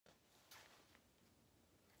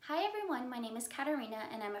Hi everyone, my name is Katarina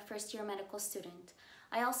and I'm a first-year medical student.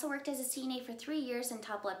 I also worked as a CNA for 3 years and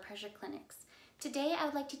taught blood pressure clinics. Today I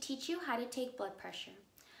would like to teach you how to take blood pressure.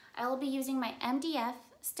 I will be using my MDF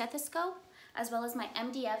stethoscope as well as my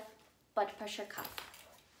MDF blood pressure cuff.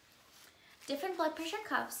 Different blood pressure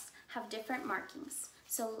cuffs have different markings,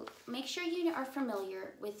 so make sure you are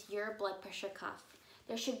familiar with your blood pressure cuff.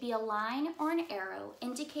 There should be a line or an arrow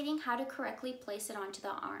indicating how to correctly place it onto the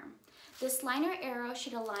arm. This line or arrow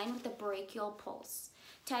should align with the brachial pulse.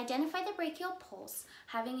 To identify the brachial pulse,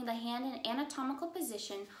 having the hand in anatomical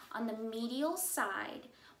position on the medial side,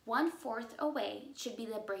 1/4 away should be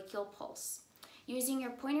the brachial pulse. Using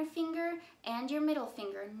your pointer finger and your middle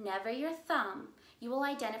finger, never your thumb, you will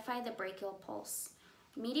identify the brachial pulse.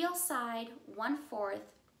 Medial side, 1/4,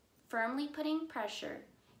 firmly putting pressure,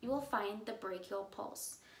 you will find the brachial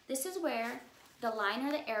pulse. This is where the line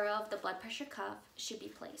or the arrow of the blood pressure cuff should be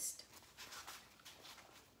placed.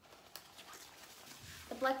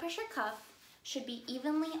 The blood pressure cuff should be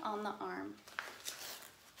evenly on the arm.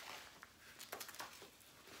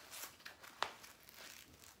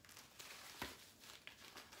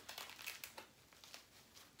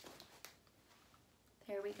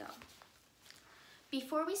 There we go.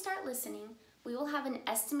 Before we start listening, we will have an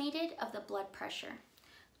estimated of the blood pressure.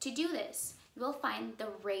 To do this, you will find the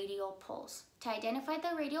radial pulse. To identify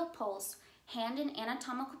the radial pulse, hand in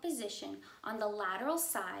anatomical position on the lateral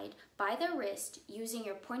side by the wrist using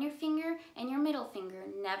your pointer finger and your middle finger,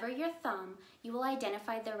 never your thumb, you will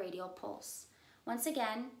identify the radial pulse. Once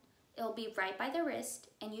again, it will be right by the wrist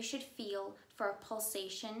and you should feel for a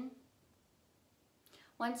pulsation.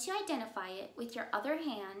 Once you identify it with your other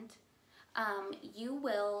hand, you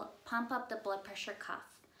will pump up the blood pressure cuff.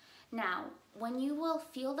 Now, when you will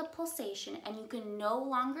feel the pulsation and you can no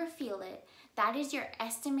longer feel it, that is your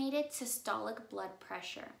estimated systolic blood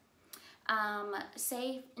pressure.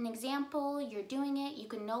 Say an example, you're doing it, you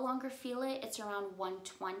can no longer feel it, it's around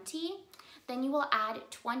 120, then you will add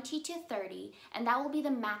 20 to 30, and that will be the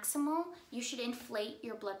maximal you should inflate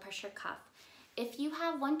your blood pressure cuff. If you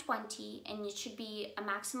have 120 and it should be a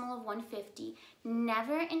maximum of 150,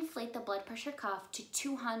 never inflate the blood pressure cuff to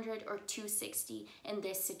 200 or 260 in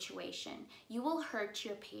this situation. You will hurt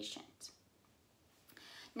your patient.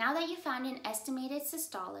 Now that you found an estimated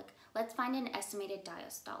systolic, let's find an estimated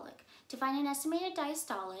diastolic. To find an estimated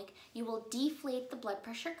diastolic, you will deflate the blood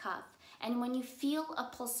pressure cuff, and when you feel a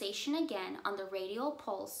pulsation again on the radial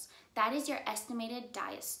pulse, that is your estimated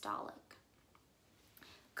diastolic.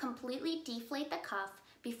 Completely deflate the cuff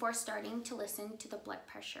before starting to listen to the blood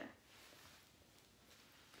pressure.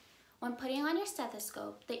 When putting on your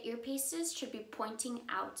stethoscope, the earpieces should be pointing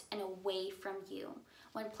out and away from you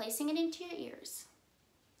when placing it into your ears.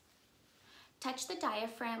 Touch the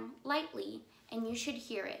diaphragm lightly and you should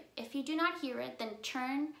hear it. If you do not hear it, then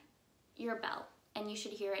turn your bell and you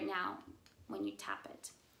should hear it now when you tap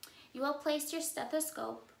it. You will place your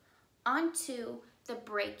stethoscope onto the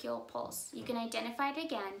brachial pulse. You can identify it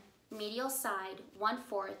again, medial side,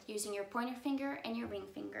 1/4, using your pointer finger and your ring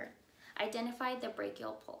finger. Identify the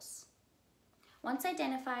brachial pulse. Once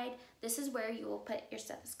identified, this is where you will put your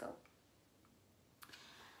stethoscope.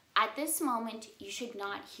 At this moment, you should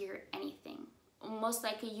not hear anything. Most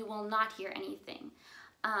likely, you will not hear anything.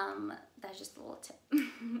 That's just a little tip.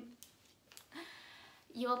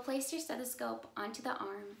 You will place your stethoscope onto the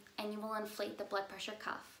arm and you will inflate the blood pressure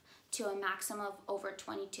cuff to a maximum of over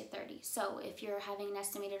 20 to 30. So if you're having an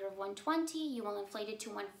estimated of 120, you will inflate it to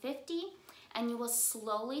 150 and you will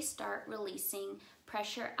slowly start releasing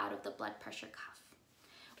pressure out of the blood pressure cuff.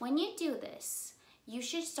 When you do this, you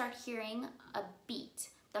should start hearing a beat.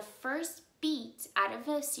 The first beat out of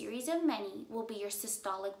a series of many will be your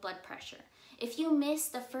systolic blood pressure. If you miss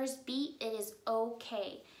the first beat, it is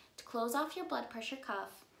okay to close off your blood pressure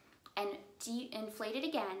cuff and inflate it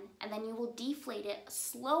again, and then you will deflate it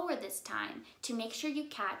slower this time to make sure you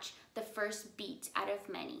catch the first beat out of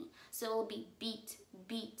many. So it will be beat,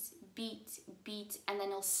 beat, beat, beat, and then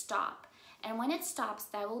it'll stop. And when it stops,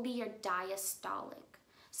 that will be your diastolic.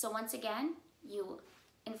 So once again, you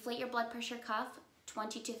inflate your blood pressure cuff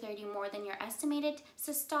 20 to 30 more than your estimated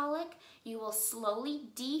systolic. You will slowly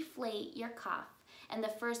deflate your cuff, and the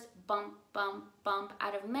first bump, bump, bump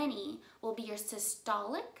out of many will be your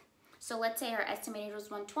systolic. So let's say our estimated was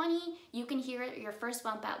 120, you can hear your first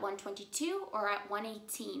bump at 122 or at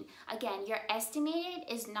 118. Again, your estimated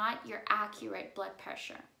is not your accurate blood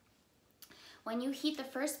pressure. When you heat the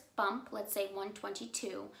first bump, let's say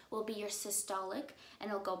 122, will be your systolic, and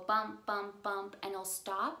it'll go bump, bump, bump, and it'll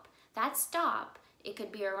stop. That stop, it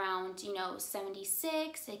could be around,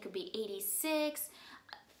 76, it could be 86.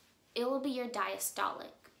 It will be your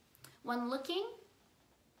diastolic. When looking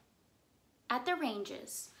at the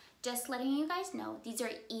ranges, just letting you guys know, these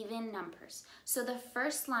are even numbers. So the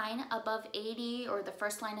first line above 80 or the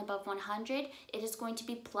first line above 100, it is going to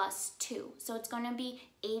be plus 2. So it's going to be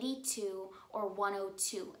 82 or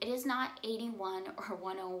 102. It is not 81 or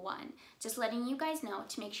 101. Just letting you guys know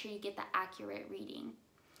to make sure you get the accurate reading.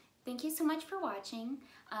 Thank you so much for watching.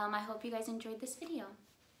 I hope you guys enjoyed this video.